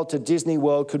child to Disney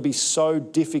World could be so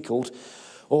difficult,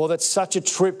 or that such a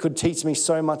trip could teach me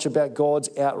so much about God's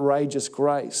outrageous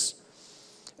grace."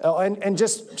 And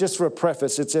just for a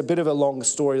preface, it's a bit of a long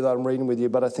story that I'm reading with you,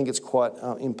 but I think it's quite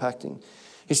impacting.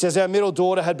 He says, "Our middle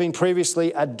daughter had been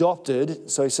previously adopted."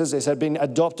 So he says this, had been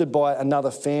adopted by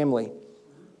another family.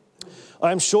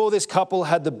 "I am sure this couple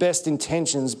had the best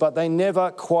intentions, but they never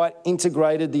quite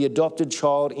integrated the adopted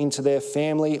child into their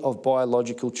family of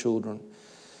biological children.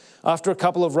 After a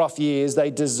couple of rough years,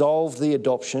 they dissolved the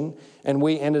adoption, and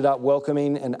we ended up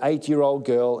welcoming an 8-year-old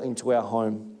girl into our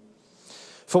home.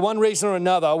 For one reason or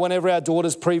another, whenever our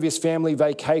daughter's previous family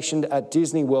vacationed at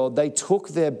Disney World, they took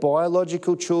their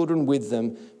biological children with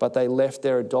them, but they left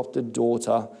their adopted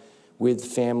daughter with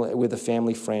a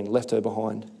family friend, left her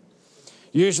behind.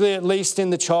 Usually, at least in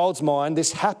the child's mind,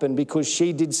 this happened because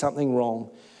she did something wrong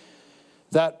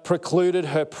that precluded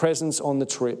her presence on the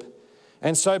trip.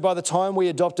 And so by the time we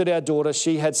adopted our daughter,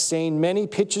 she had seen many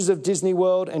pictures of Disney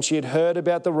World, and she had heard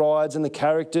about the rides and the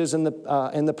characters and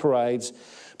the parades.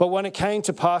 But when it came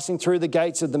to passing through the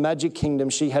gates of the Magic Kingdom,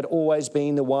 she had always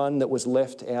been the one that was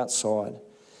left outside.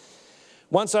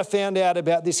 Once I found out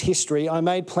about this history, I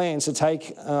made plans to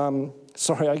take...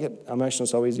 Sorry, I get emotional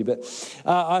so easy, but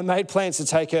I made plans to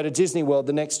take her to Disney World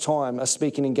the next time a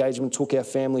speaking engagement took our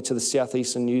family to the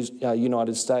southeastern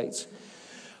United States.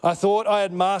 I thought I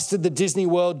had mastered the Disney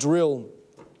World drill.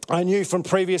 I knew from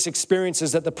previous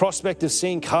experiences that the prospect of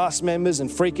seeing cast members in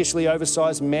freakishly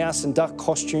oversized mouse and duck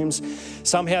costumes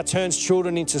somehow turns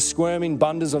children into squirming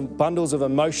bundles of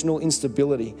emotional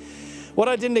instability. What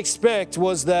I didn't expect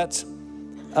was that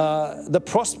the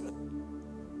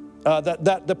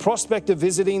prospect of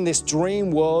visiting this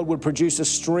dream world would produce a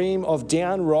stream of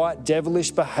downright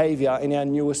devilish behaviour in our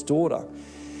newest daughter.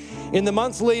 In the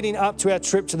months leading up to our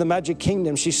trip to the Magic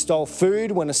Kingdom, she stole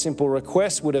food when a simple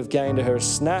request would have gained her a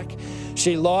snack.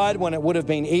 She lied when it would have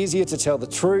been easier to tell the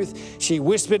truth. She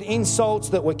whispered insults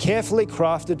that were carefully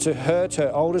crafted to hurt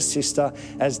her older sister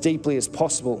as deeply as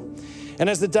possible. And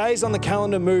as the days on the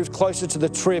calendar moved closer to the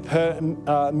trip, her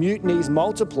mutinies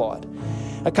multiplied.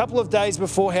 A couple of days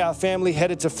before our family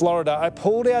headed to Florida, I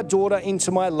pulled our daughter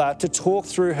into my lap to talk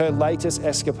through her latest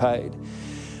escapade.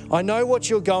 "I know what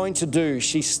you're going to do,"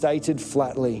 she stated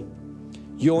flatly.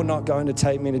 "You're not going to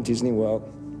take me to Disney World,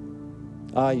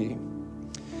 are you?"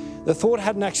 The thought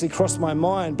hadn't actually crossed my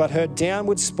mind, but her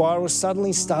downward spiral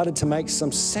suddenly started to make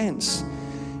some sense.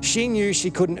 She knew she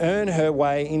couldn't earn her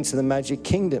way into the Magic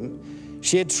Kingdom.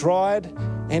 She had tried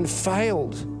and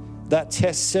failed that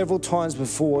test several times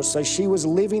before, so she was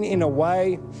living in a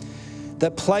way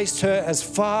that placed her as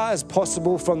far as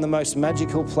possible from the most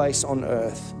magical place on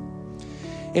earth.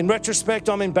 In retrospect,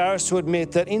 I'm embarrassed to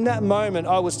admit that in that moment,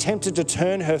 I was tempted to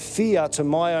turn her fear to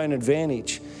my own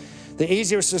advantage. The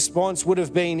easiest response would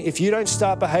have been, "If you don't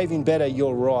start behaving better,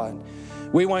 you're right.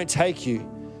 We won't take you."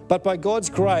 But by God's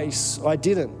grace, I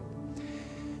didn't.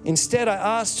 Instead, I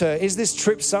asked her, "Is this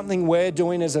trip something we're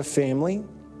doing as a family?"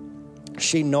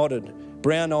 She nodded,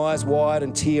 brown eyes wide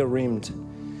and tear-rimmed.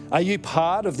 "Are you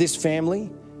part of this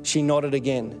family?" She nodded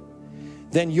again.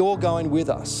 "Then you're going with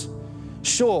us.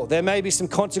 Sure, there may be some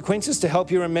consequences to help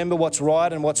you remember what's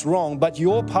right and what's wrong, but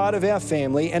you're part of our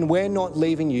family and we're not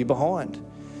leaving you behind."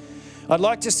 I'd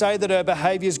like to say that her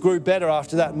behaviours grew better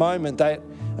after that moment,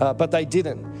 but they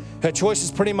didn't. Her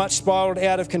choices pretty much spiralled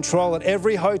out of control at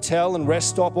every hotel and rest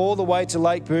stop all the way to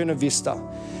Lake Buena Vista.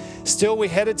 Still, we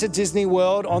headed to Disney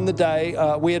World on the day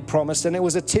we had promised, and it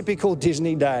was a typical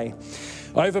Disney day.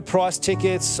 Overpriced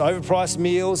tickets, overpriced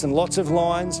meals, and lots of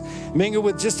lines, mingled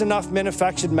with just enough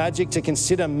manufactured magic to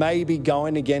consider maybe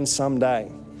going again someday.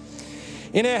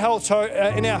 In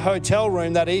our hotel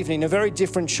room that evening, a very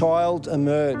different child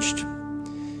emerged.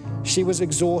 She was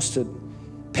exhausted,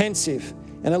 pensive,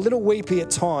 and a little weepy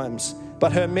at times,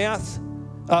 but her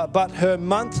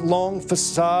month-long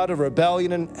facade of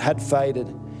rebellion had faded.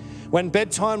 When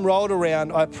bedtime rolled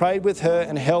around, I prayed with her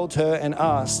and held her and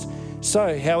asked,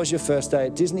 "So, how was your first day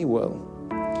at Disney World?"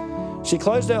 She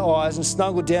closed her eyes and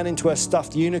snuggled down into her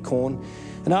stuffed unicorn,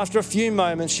 and after a few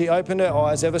moments, she opened her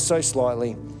eyes ever so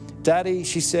slightly. "Daddy,"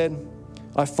 she said,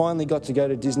 "I finally got to go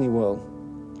to Disney World.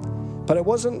 But it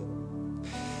wasn't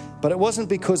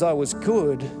because I was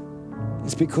good,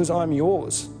 it's because I'm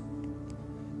yours.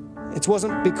 It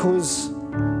wasn't because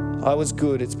I was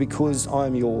good, it's because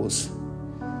I'm yours."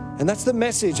 And that's the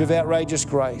message of Outrageous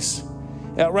Grace.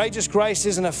 Outrageous grace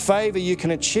isn't a favour you can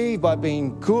achieve by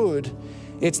being good.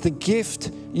 It's the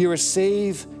gift you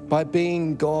receive by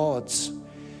being God's.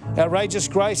 Outrageous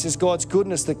grace is God's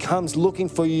goodness that comes looking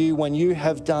for you when you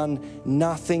have done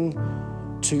nothing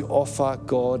to offer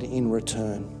God in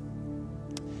return.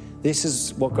 This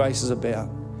is what grace is about.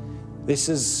 This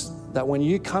is that when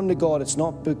you come to God, it's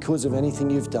not because of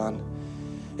anything you've done.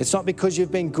 It's not because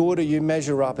you've been good or you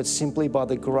measure up. It's simply by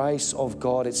the grace of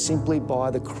God. It's simply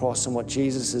by the cross and what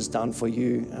Jesus has done for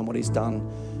you and what he's done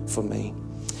for me.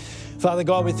 Father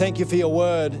God, we thank you for your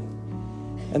word.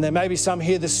 And there may be some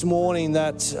here this morning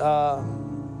that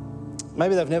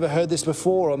maybe they've never heard this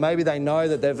before, or maybe they know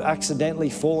that they've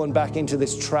accidentally fallen back into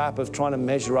this trap of trying to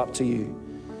measure up to you.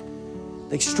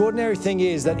 The extraordinary thing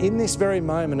is that in this very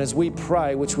moment as we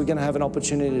pray, which we're going to have an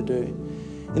opportunity to do,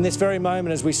 in this very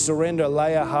moment as we surrender,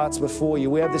 lay our hearts before you,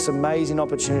 we have this amazing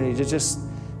opportunity to just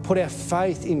put our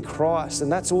faith in Christ.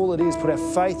 And that's all it is, put our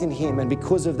faith in him. And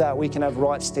because of that, we can have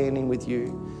right standing with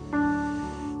you.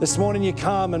 This morning you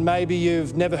come and maybe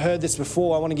you've never heard this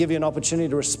before. I want to give you an opportunity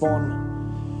to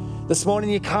respond. This morning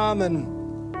you come and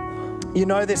you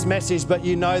know this message, but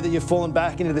you know that you've fallen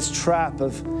back into this trap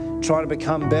of trying to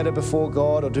become better before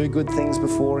God or do good things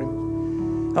before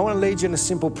him. I want to lead you in a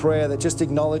simple prayer that just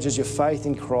acknowledges your faith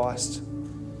in Christ.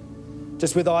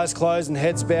 Just with eyes closed and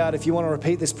heads bowed, if you want to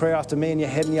repeat this prayer after me in your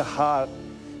head and your heart,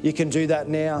 you can do that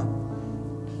now.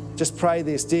 Just pray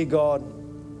this. Dear God,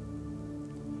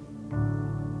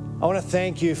 I want to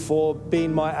thank you for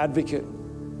being my advocate.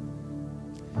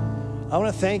 I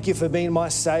want to thank you for being my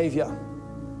Saviour.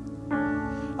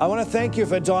 I want to thank you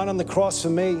for dying on the cross for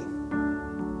me.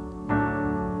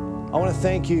 I want to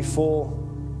thank you for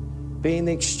being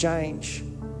the exchange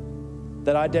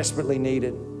that I desperately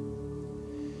needed.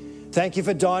 Thank you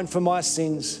for dying for my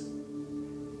sins.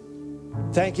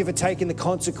 Thank you for taking the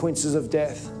consequences of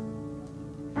death.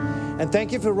 And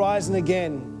thank you for rising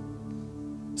again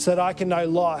so that I can know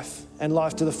life and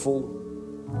life to the full.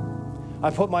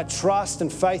 I put my trust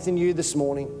and faith in you this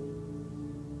morning.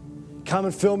 Come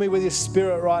and fill me with your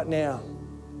Spirit right now.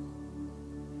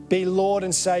 Be Lord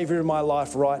and Saviour in my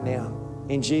life right now.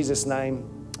 In Jesus' name,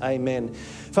 amen.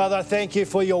 Father, I thank you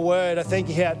for your word. I thank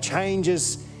you how it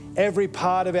changes every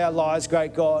part of our lives,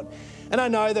 great God. And I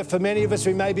know that for many of us,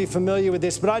 we may be familiar with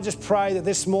this, but I just pray that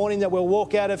this morning that we'll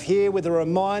walk out of here with a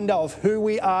reminder of who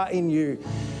we are in you.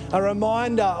 A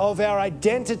reminder of our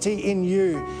identity in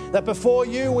you, that before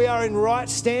you we are in right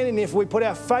standing if we put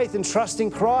our faith and trust in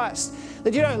Christ.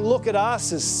 That you don't look at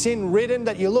us as sin-ridden,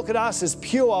 that you look at us as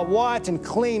pure, white and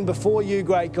clean before you,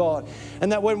 great God.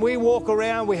 And that when we walk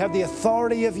around, we have the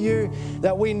authority of you,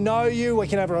 that we know you, we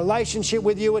can have a relationship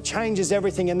with you. It changes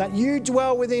everything, and that you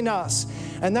dwell within us.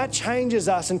 And that changes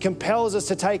us and compels us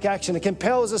to take action. It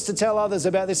compels us to tell others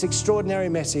about this extraordinary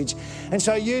message. And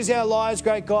so use our lives,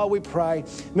 great God, we pray.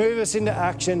 Move us into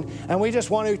action. And we just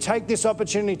want to take this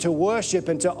opportunity to worship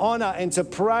and to honour and to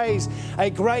praise a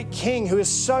great King who is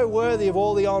so worthy of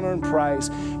all the honour and praise.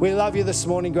 We love you this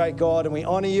morning, great God, and we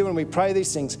honour you and we pray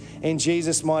these things in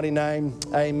Jesus' mighty name.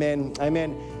 Amen.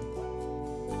 Amen.